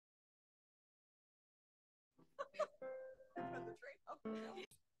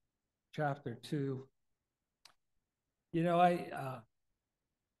Chapter 2.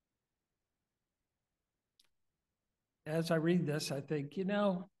 As I read this, I think,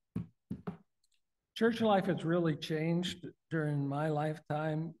 church life has really changed during my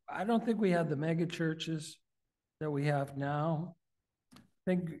lifetime. I don't think we had the mega churches that we have now. I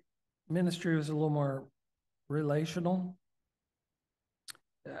think ministry was a little more relational.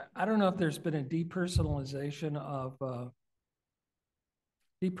 I don't know if there's been a depersonalization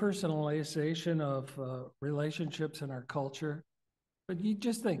of relationships in our culture, but you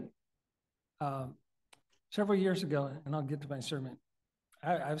just think, several years ago, and I'll get to my sermon,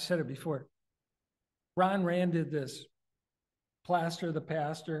 I've said it before, Ron Rand did this, plaster the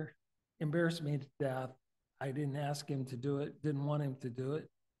pastor, embarrassed me to death. I didn't ask him to do it, didn't want him to do it.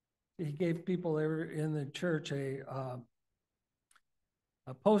 He gave people in the church a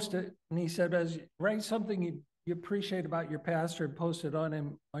Post-it, and he said, write something you appreciate about your pastor and post it on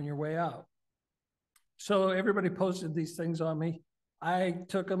him on your way out. So everybody posted these things on me. I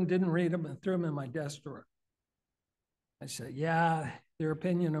took them, didn't read them, and threw them in my desk drawer. I said, yeah, their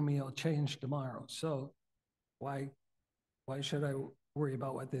opinion of me will change tomorrow. So why should I worry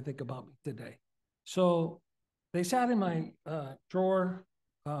about what they think about me today? So they sat in my drawer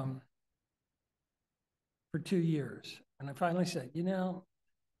for 2 years. And I finally said,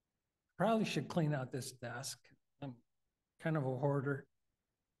 probably should clean out this desk. I'm kind of a hoarder.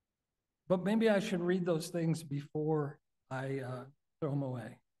 But maybe I should read those things before I throw them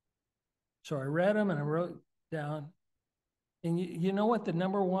away. So I read them and I wrote down. And you know what the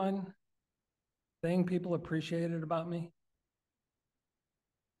number one thing people appreciated about me?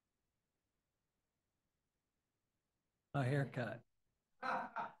 My haircut.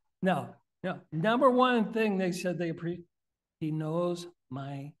 No. Number one thing they said they appreciate, he knows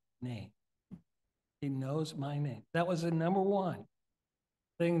my name. He knows my name. That was the number one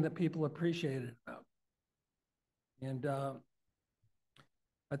thing that people appreciated about me. And I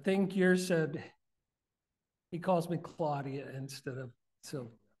think yours said, he calls me Claudia instead of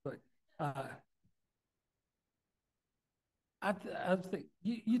Sylvia. But I think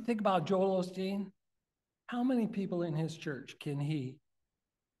you think about Joel Osteen. How many people in his church can he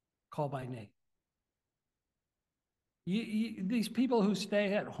call by name? These people who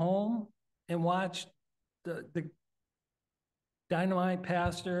stay at home and watch the dynamite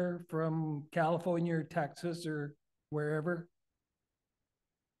pastor from California or Texas or wherever,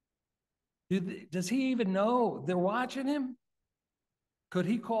 does he even know they're watching him? Could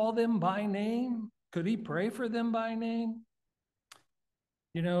he call them by name? Could he pray for them by name?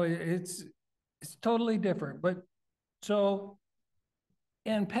 It's totally different. But so,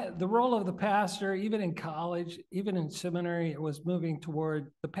 and the role of the pastor, even in college, even in seminary, it was moving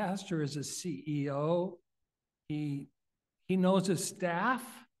toward the pastor as a CEO. He knows his staff,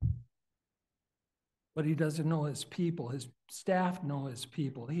 but he doesn't know his people. His staff know his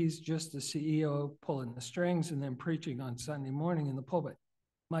people. He's just the CEO pulling the strings and then preaching on Sunday morning in the pulpit.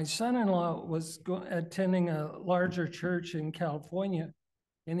 My son-in-law was attending a larger church in California,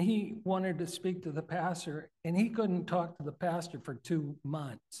 and he wanted to speak to the pastor, and he couldn't talk to the pastor for 2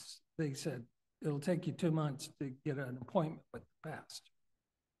 months. They said, it'll take you 2 months to get an appointment with the pastor.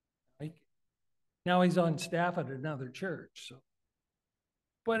 Now he's on staff at another church. So,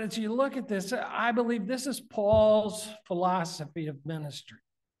 but as you look at this, I believe this is Paul's philosophy of ministry.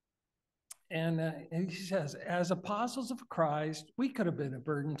 And he says, as apostles of Christ, we could have been a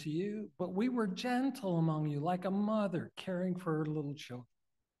burden to you, but we were gentle among you, like a mother caring for her little children.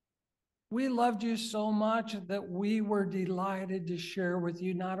 We loved you so much that we were delighted to share with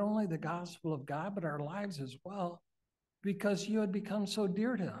you not only the gospel of God, but our lives as well, because you had become so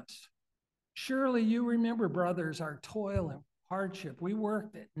dear to us. Surely you remember, brothers, our toil and hardship. We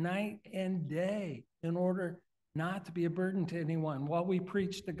worked at night and day in order not to be a burden to anyone while we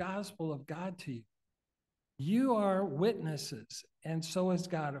preach the gospel of God to you. You are witnesses, and so is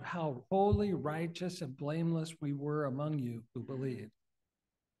God, of how holy, righteous, and blameless we were among you who believed.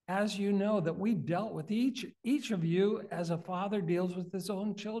 As you know, that we dealt with each of you as a father deals with his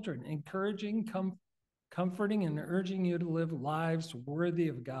own children, encouraging, comforting, and urging you to live lives worthy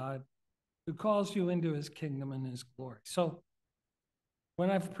of God, who calls you into his kingdom and his glory. So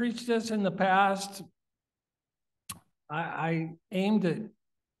when I've preached this in the past, I aimed at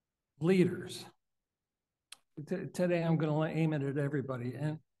leaders. Today I'm going to aim it at everybody.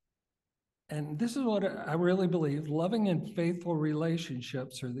 And this is what I really believe. Loving and faithful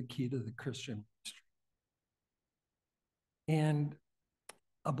relationships are the key to the Christian ministry. And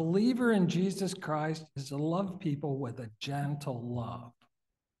a believer in Jesus Christ is to love people with a gentle love.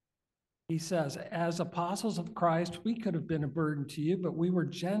 He says, as apostles of Christ, we could have been a burden to you, but we were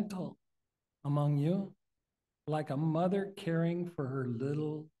gentle among you, like a mother caring for her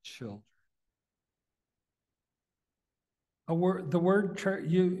little children. The word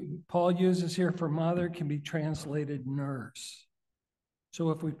Paul uses here for mother can be translated nurse.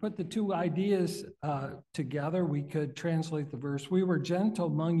 So if we put the two ideas together, we could translate the verse, we were gentle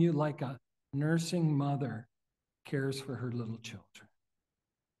among you like a nursing mother cares for her little children.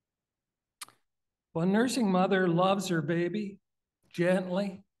 Well, a nursing mother loves her baby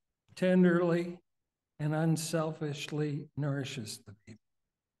gently, tenderly, and unselfishly nourishes the baby.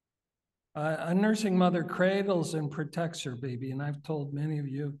 A nursing mother cradles and protects her baby. And I've told many of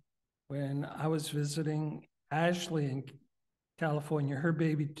you, when I was visiting Ashley in California, her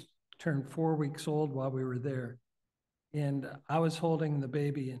baby turned 4 weeks old while we were there. And I was holding the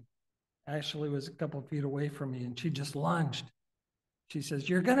baby, and Ashley was a couple of feet away from me, and she just lunged. She says,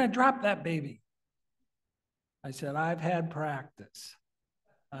 "You're going to drop that baby." I said, "I've had practice.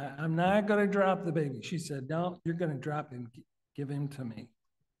 I'm not going to drop the baby." She said, "No, you're going to drop him. Give him to me."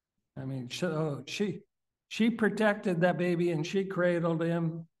 I mean, so she protected that baby, and she cradled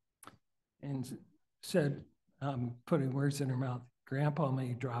him and said, putting words in her mouth, "Grandpa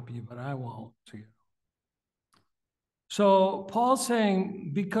may drop you, but I won't." So Paul's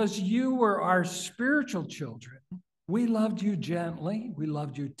saying, because you were our spiritual children, we loved you gently, we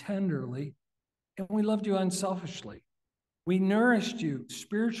loved you tenderly, and we loved you unselfishly. We nourished you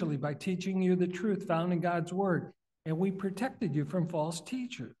spiritually by teaching you the truth found in God's word, and we protected you from false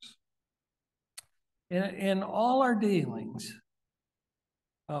teachers. In all our dealings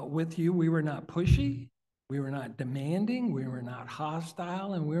with you, we were not pushy, we were not demanding, we were not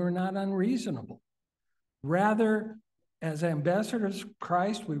hostile, and we were not unreasonable. Rather, as ambassadors of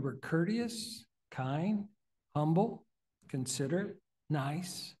Christ, we were courteous, kind, humble, considerate,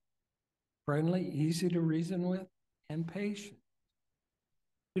 nice, friendly, easy to reason with, and patient.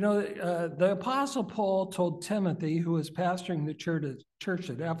 You know, the Apostle Paul told Timothy, who was pastoring the church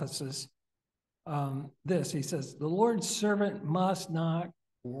at Ephesus, this. He says, "The Lord's servant must not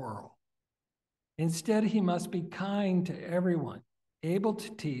quarrel. Instead, he must be kind to everyone, able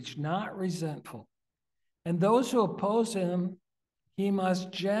to teach, not resentful. And those who oppose him, he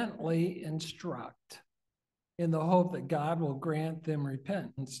must gently instruct in the hope that God will grant them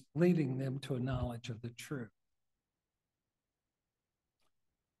repentance, leading them to a knowledge of the truth."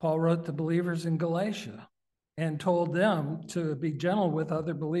 Paul wrote to believers in Galatia and told them to be gentle with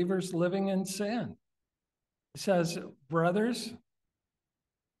other believers living in sin. He says, "Brothers,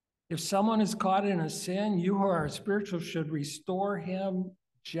 if someone is caught in a sin, you who are spiritual should restore him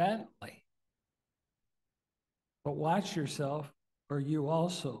gently. But watch yourself, or you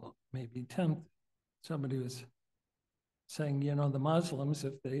also may be tempted." Somebody was saying, you know, the Muslims,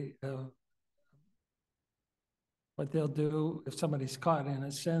 if they, what they'll do, if somebody's caught in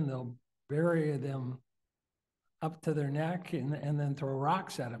a sin, they'll bury them up to their neck and then throw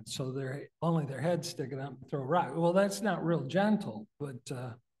rocks at them. So they're only their head sticking up and throw rocks. Well, that's not real gentle, but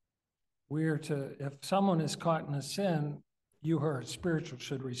we're to, if someone is caught in a sin, you who are spiritual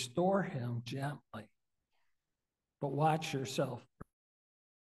should restore him gently. But watch yourself.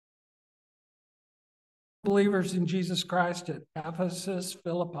 Believers in Jesus Christ at Ephesus,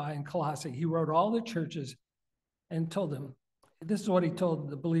 Philippi, and Colossae, he wrote all the churches and told them, this is what he told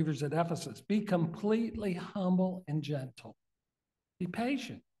the believers at Ephesus: be completely humble and gentle. Be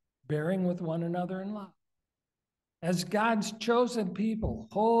patient, bearing with one another in love. As God's chosen people,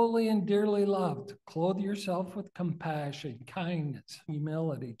 holy and dearly loved, clothe yourself with compassion, kindness,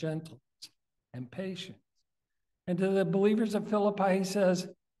 humility, gentleness, and patience. And to the believers of Philippi, he says,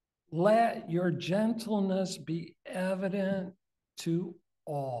 let your gentleness be evident to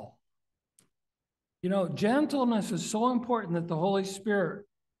all. You know, gentleness is so important that the Holy Spirit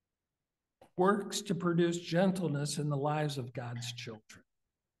works to produce gentleness in the lives of God's children.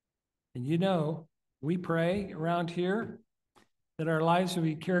 And you know, we pray around here that our lives will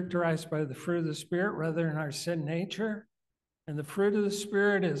be characterized by the fruit of the Spirit rather than our sin nature. And the fruit of the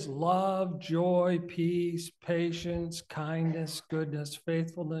Spirit is love, joy, peace, patience, kindness, goodness,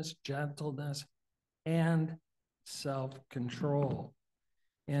 faithfulness, gentleness, and self-control.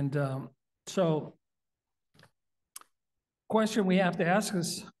 And so question we have to ask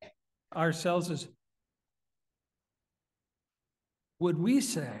ourselves is, would we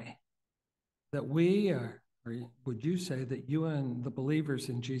say that we are, or would you say that you and the believers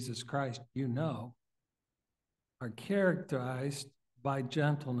in Jesus Christ, you know, are characterized by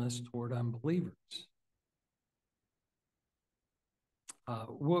gentleness toward unbelievers?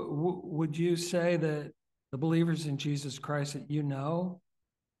 Would you say that the believers in Jesus Christ that you know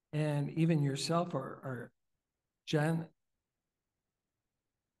and even yourself are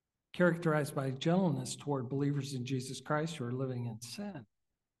characterized by gentleness toward believers in Jesus Christ who are living in sin,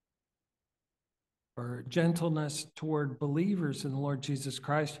 or gentleness toward believers in the Lord Jesus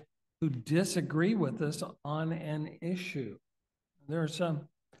Christ who disagree with us on an issue. There are some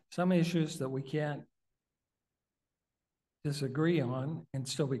issues that we can't disagree on and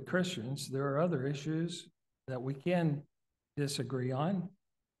still be Christians. There are other issues that we can disagree on,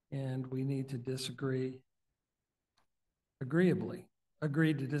 and we need to disagree agreeably.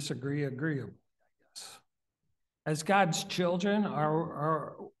 Agree to disagree agreeably, I guess. As God's children,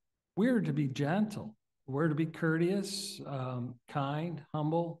 we're to be gentle. We're to be courteous, kind,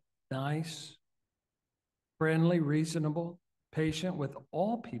 humble, nice, friendly, reasonable, patient with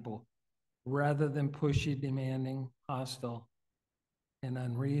all people, rather than pushy, demanding, hostile, and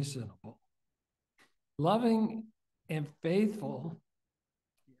unreasonable. Loving and faithful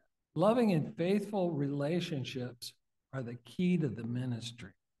relationships are the key to the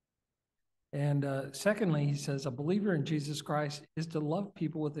ministry. And secondly, he says, a believer in Jesus Christ is to love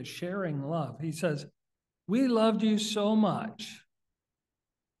people with a sharing love. He says, we loved you so much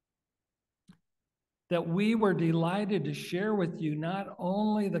that we were delighted to share with you not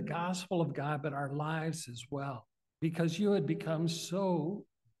only the gospel of God, but our lives as well, because you had become so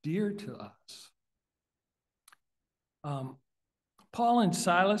dear to us. Paul and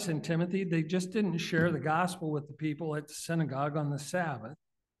Silas and Timothy, they just didn't share the gospel with the people at the synagogue on the Sabbath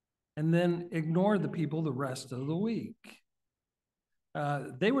and then ignore the people the rest of the week.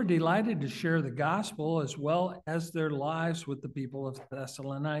 They were delighted to share the gospel as well as their lives with the people of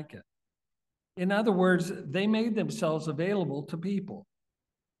Thessalonica. In other words, they made themselves available to people.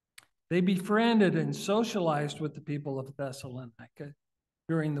 They befriended and socialized with the people of Thessalonica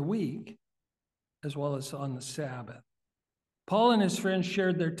during the week, as well as on the Sabbath. Paul and his friends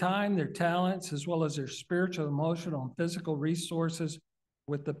shared their time, their talents, as well as their spiritual, emotional, and physical resources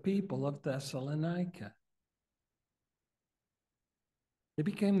with the people of Thessalonica. They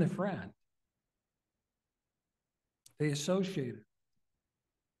became their friend. They associated.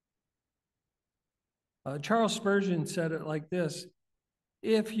 Charles Spurgeon said it like this: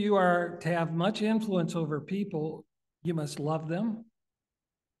 if you are to have much influence over people, you must love them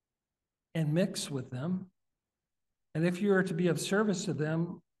and mix with them. And if you are to be of service to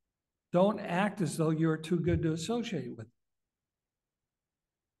them, don't act as though you are too good to associate with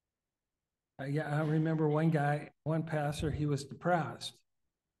them. I remember one pastor, he was depressed.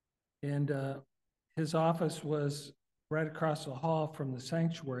 And his office was right across the hall from the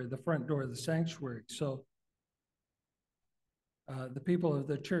sanctuary, the front door of the sanctuary. So the people of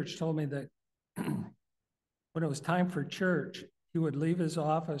the church told me that when it was time for church, he would leave his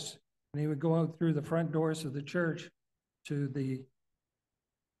office and he would go out through the front doors of the church to the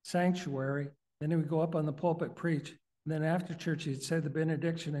sanctuary. Then he would go up on the pulpit, preach. And then after church, he'd say the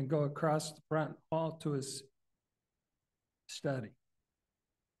benediction and go across the front hall to his study.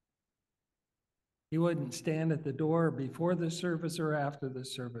 He wouldn't stand at the door before the service or after the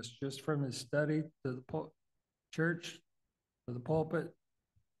service, just from his study to the church, to the pulpit,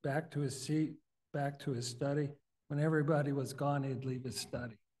 back to his seat, back to his study. When everybody was gone, he'd leave his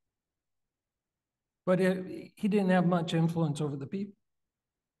study. But he didn't have much influence over the people.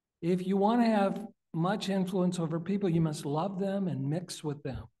 If you want to have much influence over people, you must love them and mix with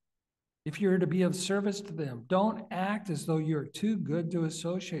them. If you're to be of service to them, don't act as though you're too good to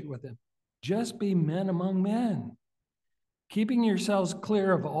associate with them. Just be men among men, keeping yourselves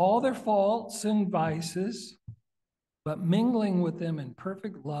clear of all their faults and vices, but mingling with them in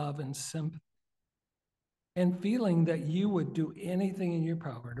perfect love and sympathy, and feeling that you would do anything in your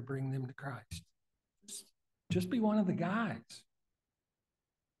power to bring them to Christ. Just be one of the guys.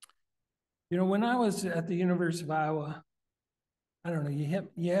 You know, when I was at the University of Iowa, I don't know, you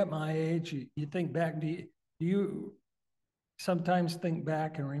hit my age, you think back, do you sometimes think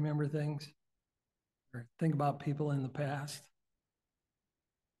back and remember things or think about people in the past?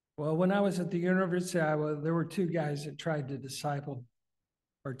 Well, when I was at the University of Iowa, there were two guys that tried to disciple,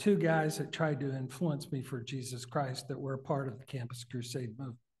 or two guys that tried to influence me for Jesus Christ that were a part of the Campus Crusade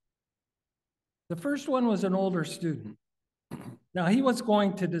movement. The first one was an older student. Now, he was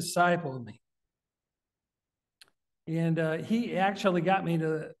going to disciple me. And he actually got me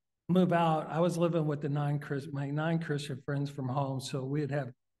to move out. I was living with my non-Christian friends from home, so we'd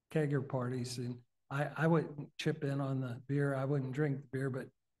have kegger parties, and I wouldn't chip in on the beer. I wouldn't drink the beer, but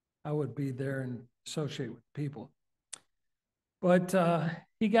I would be there and associate with people. But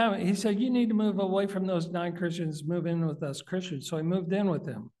he said, you need to move away from those non-Christians, move in with us Christians. So I moved in with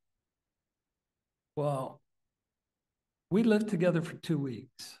him. Well, we lived together for 2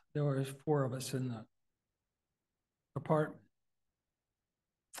 weeks. There were 4 of us in the apartment.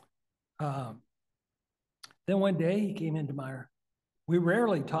 Then one day he came into we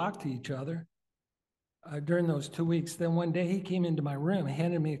rarely talked to each other during those 2 weeks. Then one day he came into my room,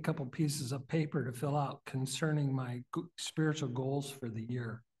 handed me a couple pieces of paper to fill out concerning my spiritual goals for the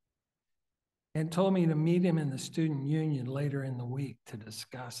year, and told me to meet him in the student union later in the week to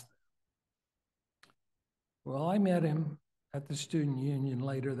discuss them. Well, I met him at the student union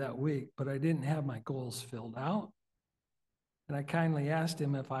later that week, but I didn't have my goals filled out. And I kindly asked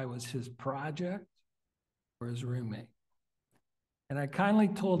him if I was his project or his roommate. And I kindly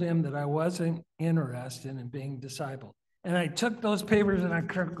told him that I wasn't interested in being discipled. And I took those papers and I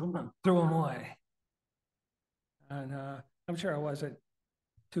threw them away. And I'm sure I wasn't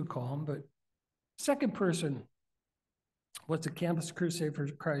too calm, but second person was the Campus Crusade for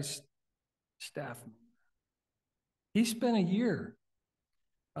Christ staff member. He spent a year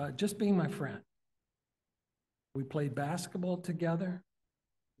just being my friend. We played basketball together.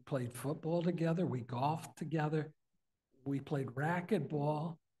 We played football together. We golfed together. We played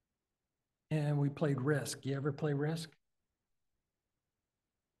racquetball. And we played Risk. You ever play Risk?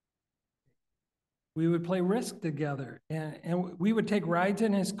 We would play Risk together. And we would take rides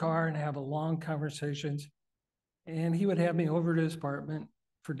in his car and have long conversations. And he would have me over to his apartment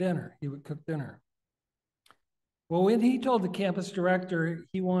for dinner. He would cook dinner. Well, when he told the campus director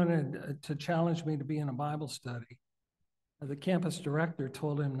he wanted to challenge me to be in a Bible study, the campus director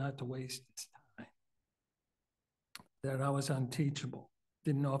told him not to waste his time, that I was unteachable,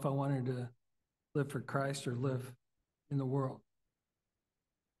 didn't know if I wanted to live for Christ or live in the world.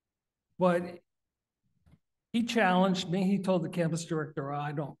 But he challenged me. He told the campus director,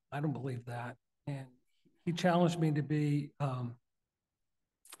 I don't believe that. And he challenged me to be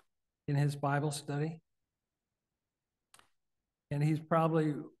in his Bible study. And he's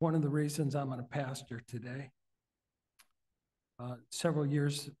probably one of the reasons I'm a pastor today. Several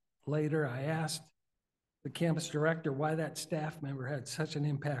years later, I asked the campus director why that staff member had such an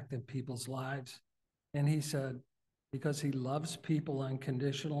impact in people's lives. And he said, because he loves people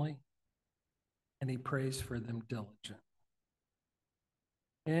unconditionally and he prays for them diligently.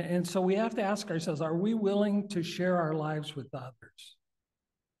 And so we have to ask ourselves, are we willing to share our lives with others?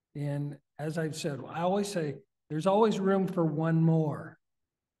 And as I've said, I always say, there's always room for one more.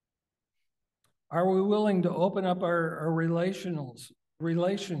 Are we willing to open up our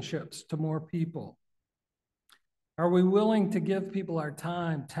relationships to more people? Are we willing to give people our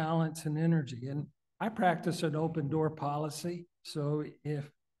time, talents, and energy? And I practice an open door policy. So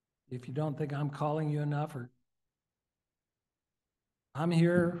if you don't think I'm calling you enough, or I'm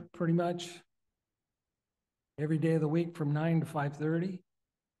here pretty much every day of the week from 9 to 5:30.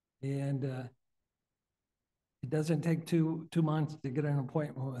 And it doesn't take two months to get an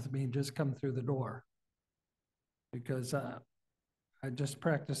appointment with me. Just come through the door, because I just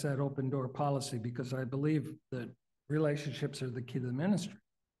practice that open door policy, because I believe that relationships are the key to the ministry.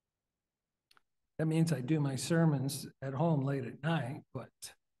 That means I do my sermons at home late at night, but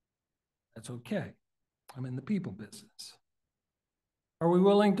that's okay. I'm in the people business. Are we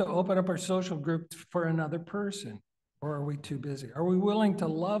willing to open up our social group for another person? Or are we too busy? Are we willing to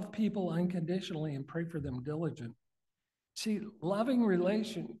love people unconditionally and pray for them diligently? See, loving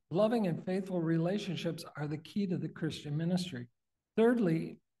and faithful relationships are the key to the Christian ministry.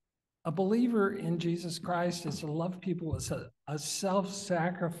 Thirdly, a believer in Jesus Christ is to love people with a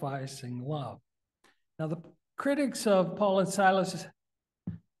self-sacrificing love. Now, the critics of Paul and Silas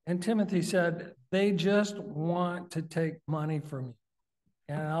and Timothy said, they just want to take money from you.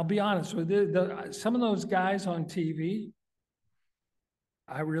 And I'll be honest with you, some of those guys on TV,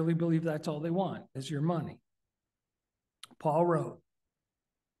 I really believe that's all they want, is your money. Paul wrote,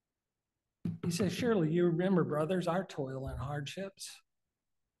 he says, surely you remember, brothers, our toil and hardships.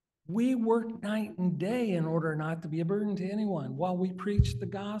 We work night and day in order not to be a burden to anyone while we preach the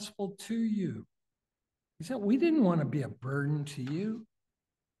gospel to you. He said, we didn't want to be a burden to you.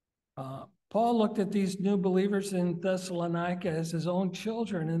 Paul looked at these new believers in Thessalonica as his own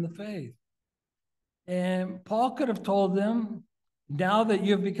children in the faith. And Paul could have told them, now that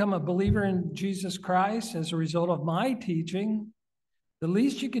you've become a believer in Jesus Christ as a result of my teaching, the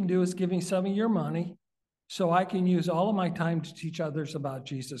least you can do is give me some of your money so I can use all of my time to teach others about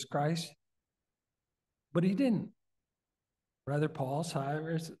Jesus Christ. But he didn't. Rather, Paul,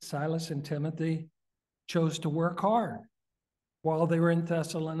 Silas, and Timothy chose to work hard while they were in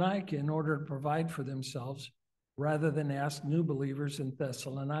Thessalonica in order to provide for themselves, rather than ask new believers in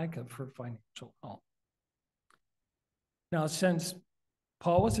Thessalonica for financial help. Now, since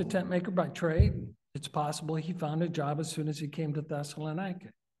Paul was a tent maker by trade, it's possible he found a job as soon as he came to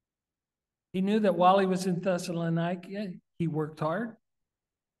Thessalonica. He knew that while he was in Thessalonica, he worked hard.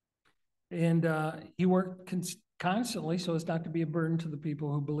 And he worked constantly so as not to be a burden to the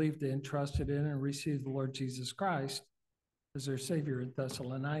people who believed in, trusted in, and received the Lord Jesus Christ as their Savior in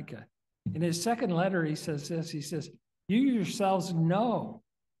Thessalonica. In his second letter, he says this, he says, you yourselves know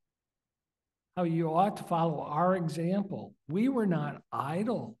how you ought to follow our example. We were not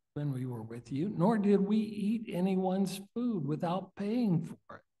idle when we were with you, nor did we eat anyone's food without paying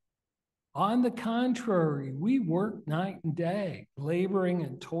for it. On the contrary, we worked night and day, laboring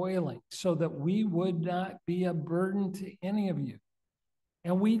and toiling, so that we would not be a burden to any of you.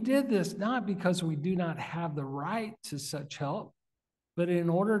 And we did this not because we do not have the right to such help, but in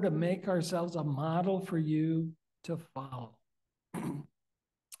order to make ourselves a model for you to follow.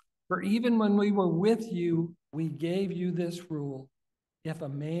 For even when we were with you, we gave you this rule: if a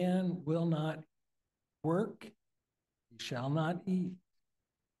man will not work, he shall not eat.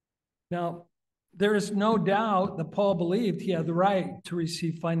 Now, there is no doubt that Paul believed he had the right to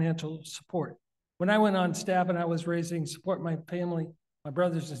receive financial support. When I went on staff and I was raising support, my family, my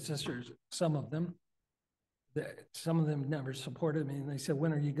brothers and sisters, some of them never supported me. And they said,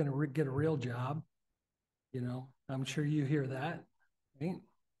 when are you going to get a real job? You know, I'm sure you hear that, right?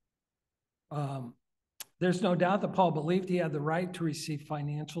 There's no doubt that Paul believed he had the right to receive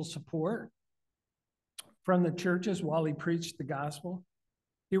financial support from the churches while he preached the gospel.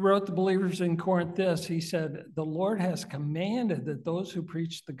 He wrote the believers in Corinth this. He said, the Lord has commanded that those who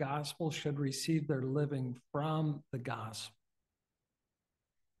preach the gospel should receive their living from the gospel.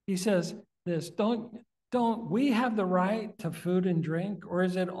 He says this, don't we have the right to food and drink, or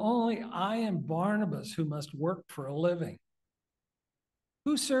is it only I and Barnabas who must work for a living?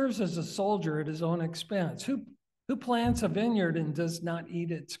 Who serves as a soldier at his own expense? Who plants a vineyard and does not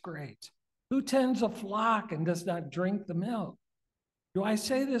eat its grapes? Who tends a flock and does not drink the milk? Do I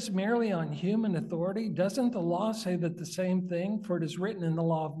say this merely on human authority? Doesn't the law say that the same thing? For it is written in the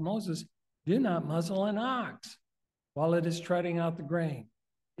law of Moses, do not muzzle an ox while it is treading out the grain.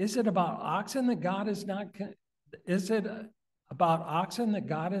 Is it about oxen that God is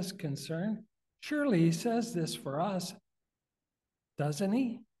concerned? Surely he says this for us, doesn't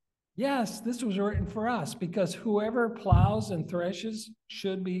he? Yes, this was written for us, because whoever plows and threshes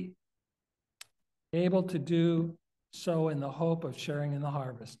should be able to do so in the hope of sharing in the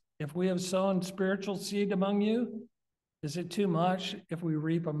harvest. If we have sown spiritual seed among you, is it too much if we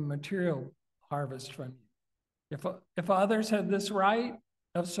reap a material harvest from you? If others have this right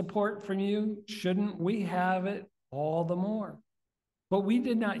of support from you, shouldn't we have it all the more? But we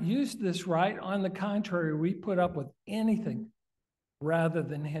did not use this right. On the contrary, we put up with anything rather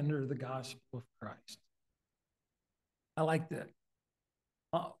than hinder the gospel of Christ. I like that.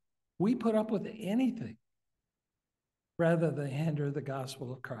 We put up with anything rather than hinder the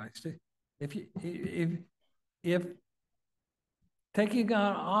gospel of Christ. If taking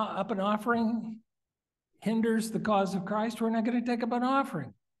up an offering hinders the cause of Christ, we're not going to take up an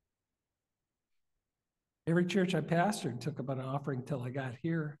offering. Every church I pastored took up an offering till I got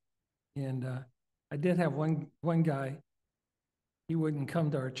here. And I did have one guy, he wouldn't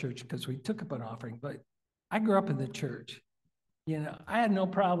come to our church because we took up an offering, but I grew up in the church. You know, I had no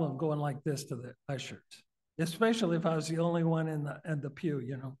problem going like this to the ushers, especially if I was the only one in the pew,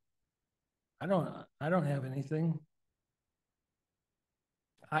 you know. I don't have anything.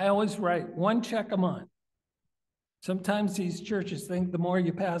 I always write one check a month. Sometimes these churches think the more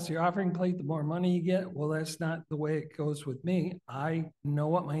you pass the offering plate, the more money you get. Well, that's not the way it goes with me. I know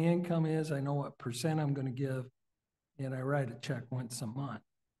what my income is. I know what percent I'm going to give, and I write a check once a month.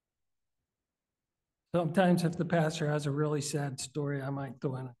 Sometimes if the pastor has a really sad story, I might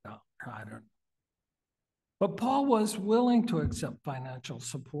throw in $1. I don't know. But Paul was willing to accept financial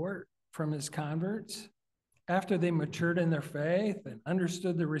support from his converts after they matured in their faith and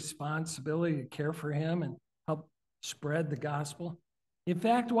understood the responsibility to care for him and help spread the gospel. In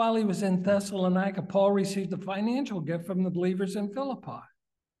fact, while he was in Thessalonica, Paul received a financial gift from the believers in Philippi.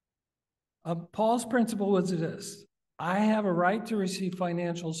 Paul's principle was this: I have a right to receive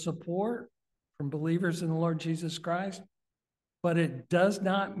financial support from believers in the Lord Jesus Christ, but it does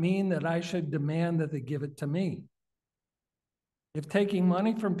not mean that I should demand that they give it to me. If taking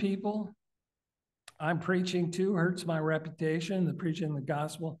money from people I'm preaching to hurts my reputation, the preaching of the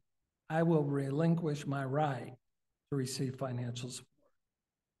gospel, I will relinquish my right to receive financial support.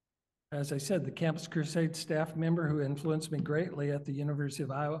 As I said, the Campus Crusade staff member who influenced me greatly at the University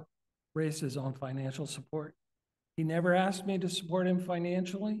of Iowa raised his own financial support. He never asked me to support him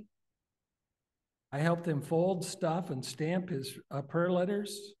financially. I helped him fold stuff and stamp his prayer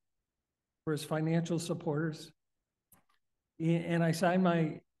letters for his financial supporters. And I signed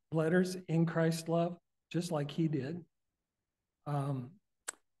my letters in Christ's love, just like he did.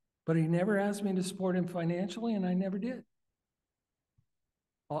 But he never asked me to support him financially, and I never did.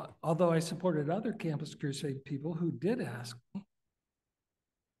 Although I supported other Campus Crusade people who did ask me.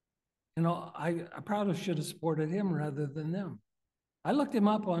 I probably should have supported him rather than them. I looked him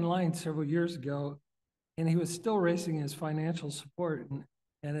up online several years ago, and he was still raising his financial support.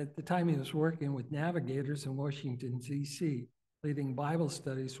 And at the time, he was working with Navigators in Washington, D.C., leading Bible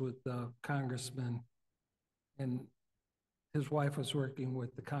studies with congressmen. And his wife was working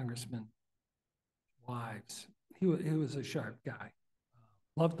with the congressmen's wives. He was a sharp guy.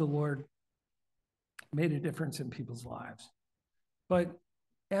 Loved the Lord, made a difference in people's lives. But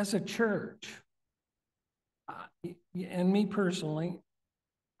as a church, and me personally,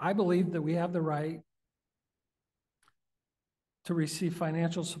 I believe that we have the right to receive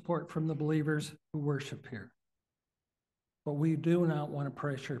financial support from the believers who worship here. But we do not want to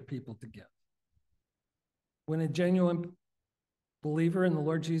pressure people to give. When a genuine believer in the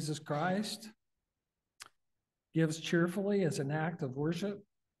Lord Jesus Christ gives cheerfully as an act of worship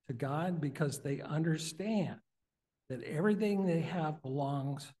to God because they understand that everything they have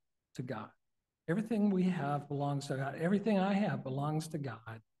belongs to God. Everything we have belongs to God. Everything I have belongs to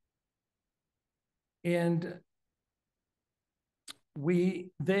God. And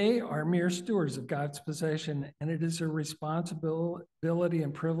they are mere stewards of God's possession, and it is a responsibility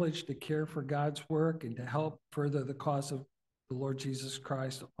and privilege to care for God's work and to help further the cause of the Lord Jesus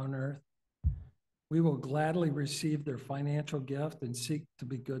Christ on earth. We will gladly receive their financial gift and seek to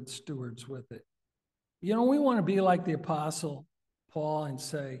be good stewards with it. We want to be like the Apostle Paul and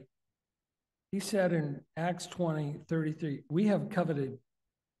say, he said in Acts 20:33, we have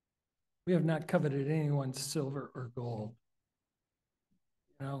not coveted anyone's silver or gold.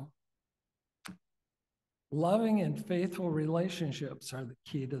 Loving and faithful relationships are the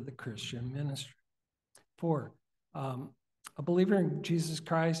key to the Christian ministry. 4, a believer in Jesus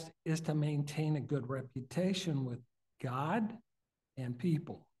Christ is to maintain a good reputation with God and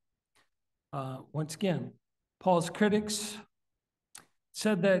people. Once again, Paul's critics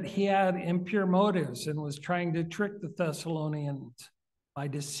said that he had impure motives and was trying to trick the Thessalonians by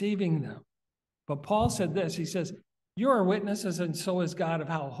deceiving them. But Paul said this, he says, you are witnesses, and so is God, of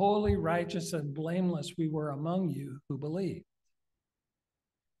how holy, righteous, and blameless we were among you who believed.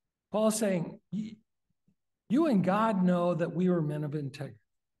 Paul's saying, you and God know that we were men of integrity.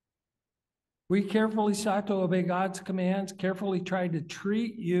 We carefully sought to obey God's commands, carefully tried to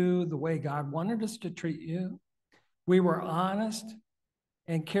treat you the way God wanted us to treat you. We were honest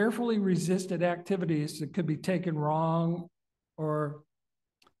and carefully resisted activities that could be taken wrong or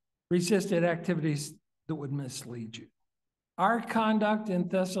resisted activities that would mislead you. Our conduct in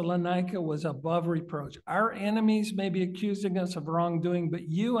Thessalonica was above reproach. Our enemies may be accusing us of wrongdoing, but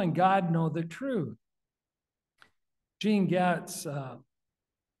you and God know the truth. Gene Getz,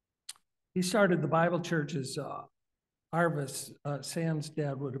 he started the Bible churches. Arvis, Sam's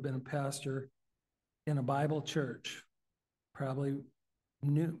dad, would have been a pastor in a Bible church. Probably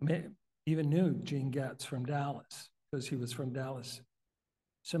even knew Gene Getz from Dallas because he was from Dallas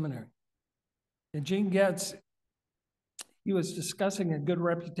Seminary. And Gene Getz, he was discussing a good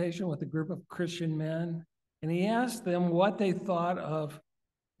reputation with a group of Christian men, and he asked them what they thought of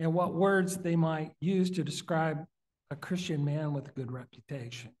and what words they might use to describe a Christian man with a good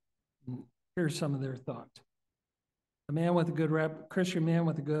reputation. And here's some of their thoughts. A man with a good Christian man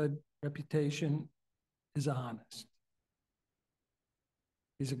with a good reputation is honest.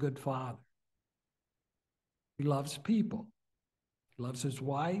 He's a good father. He loves people. He loves his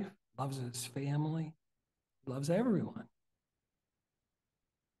wife, loves his family, loves everyone.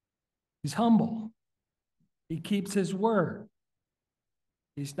 He's humble. He keeps his word.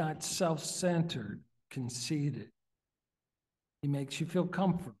 He's not self-centered, conceited. He makes you feel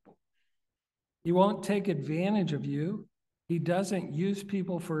comfortable. He won't take advantage of you. He doesn't use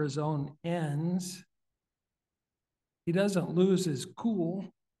people for his own ends. He doesn't lose his cool.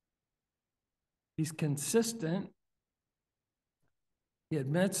 He's consistent. He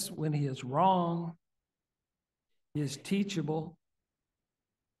admits when he is wrong. He is teachable.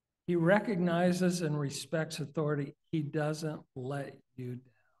 He recognizes and respects authority. He doesn't let you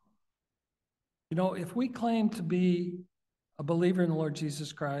down. If we claim to be a believer in the Lord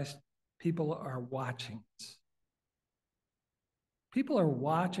Jesus Christ, people are watching us. People are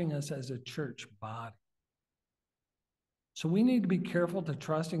watching us as a church body. So we need to be careful to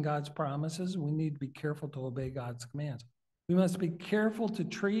trust in God's promises. We need to be careful to obey God's commands. We must be careful to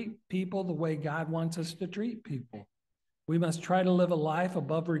treat people the way God wants us to treat people. We must try to live a life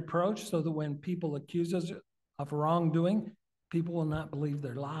above reproach so that when people accuse us of wrongdoing, people will not believe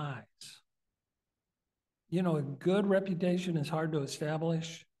their lies. You know, a good reputation is hard to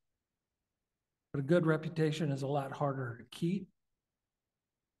establish, but a good reputation is a lot harder to keep.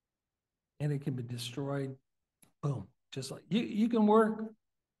 And it can be destroyed, boom. Just like you can work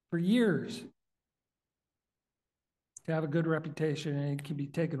for years to have a good reputation, and it can be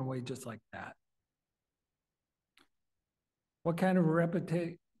taken away just like that. What kind of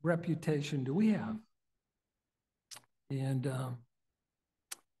reputation do we have? And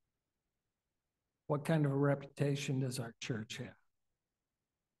what kind of a reputation does our church have?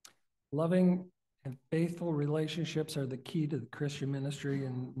 Loving and faithful relationships are the key to the Christian ministry.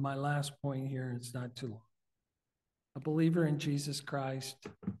 And my last point here, it's not too long. A believer in Jesus Christ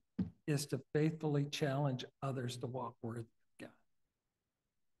is to faithfully challenge others to walk worthy of God.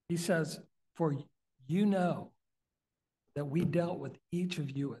 He says, for you know that we dealt with each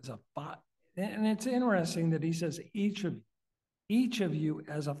of you as a father. And it's interesting that he says each of you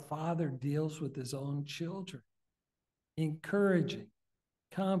as a father deals with his own children, encouraging,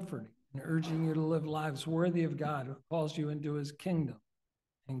 comforting, and urging you to live lives worthy of God who calls you into his kingdom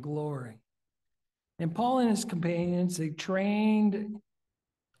and glory. And Paul and his companions, they trained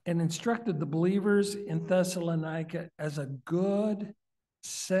and instructed the believers in Thessalonica as a good,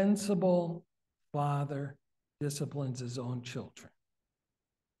 sensible father disciplines his own children.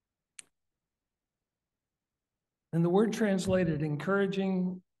 And the word translated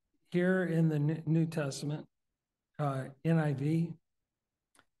encouraging here in the New Testament, NIV,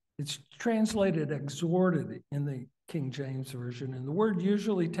 it's translated exhorted in the King James Version. And the word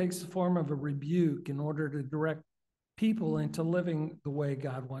usually takes the form of a rebuke in order to direct people into living the way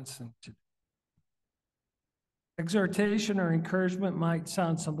God wants them to. Exhortation or encouragement might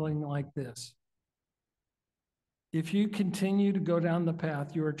sound something like this. If you continue to go down the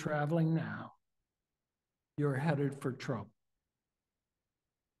path you are traveling now, you're headed for trouble.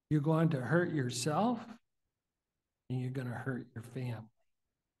 You're going to hurt yourself, and you're going to hurt your family.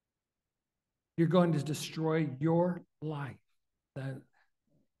 You're going to destroy your life.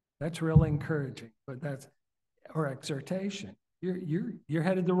 That's real encouraging, but or exhortation. You're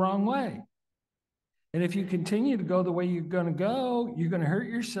headed the wrong way. And if you continue to go the way you're going to go, you're going to hurt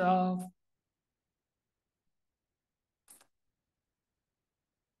yourself.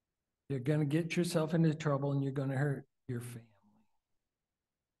 You're going to get yourself into trouble, and you're going to hurt your family.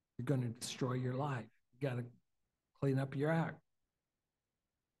 You're going to destroy your life. You got to clean up your act.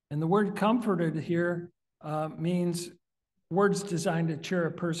 And the word comforted here means words designed to cheer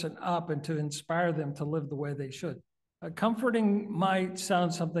a person up and to inspire them to live the way they should. Comforting might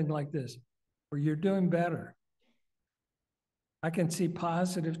sound something like this, where you're doing better. I can see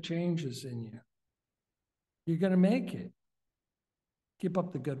positive changes in you. You're going to make it. Keep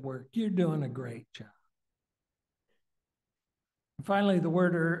up the good work. You're doing a great job. And finally, the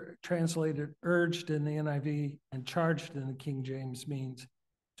word translated urged in the NIV and charged in the King James means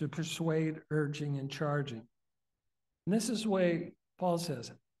to persuade, urging, and charging. And this is the way Paul says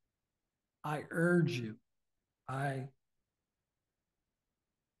it. I urge you. I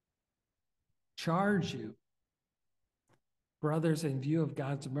charge you, brothers, in view of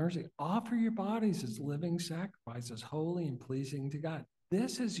God's mercy, offer your bodies as living sacrifices, holy and pleasing to God.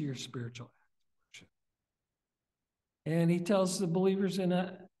 This is your spiritual act of worship. And he tells the believers in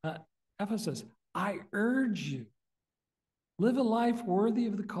Ephesus, I urge you, live a life worthy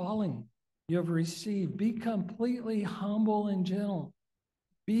of the calling you have received. Be completely humble and gentle.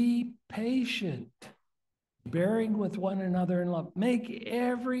 Be patient, bearing with one another in love. Make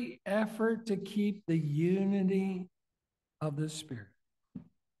every effort to keep the unity of the Spirit.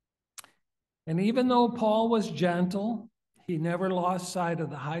 And even though Paul was gentle, he never lost sight of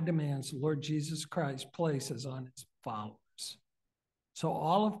the high demands the Lord Jesus Christ places on his followers. So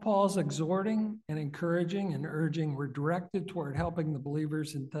all of Paul's exhorting and encouraging and urging were directed toward helping the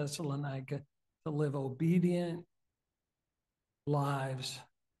believers in Thessalonica to live obedient lives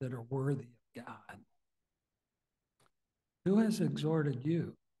that are worthy of God. Who has exhorted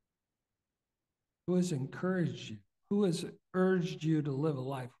you? Who has encouraged you? Who has urged you to live a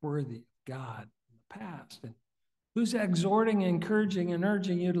life worthy of God in the past? And who's exhorting, encouraging, and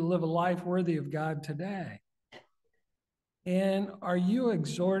urging you to live a life worthy of God today? And are you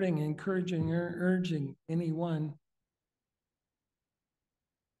exhorting, encouraging, or urging anyone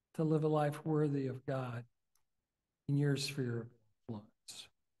to live a life worthy of God in your sphere of influence?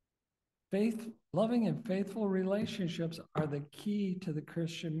 Loving and faithful relationships are the key to the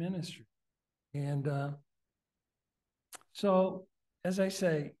Christian ministry. And so, as I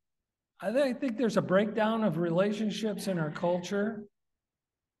say, I think there's a breakdown of relationships in our culture.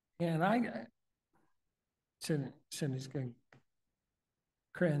 And Cindy's going to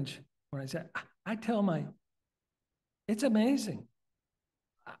cringe when I say, it's amazing.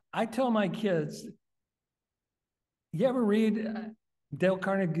 I tell my kids, you ever read Dale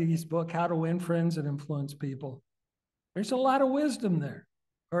Carnegie's book, How to Win Friends and Influence People? There's a lot of wisdom there.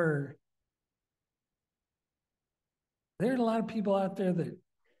 Or there are a lot of people out there that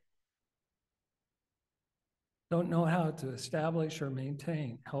don't know how to establish or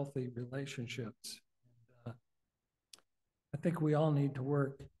maintain healthy relationships. I think we all need to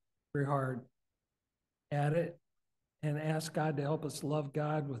work very hard at it and ask God to help us love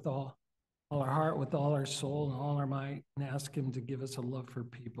God with all our heart, with all our soul and all our might, and ask him to give us a love for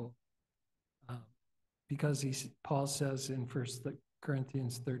people. Because Paul says in 1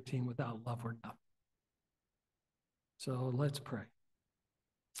 Corinthians 13, without love, we're nothing. So let's pray.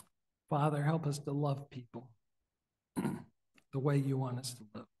 Father, help us to love people the way you want us to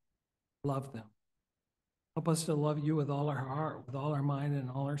live. Love them. Help us to love you with all our heart, with all our mind, and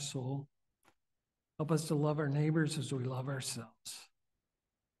all our soul. Help us to love our neighbors as we love ourselves.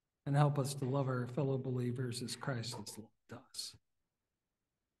 And help us to love our fellow believers as Christ has loved us.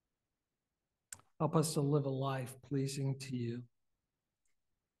 Help us to live a life pleasing to you.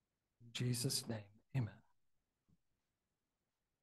 In Jesus' name.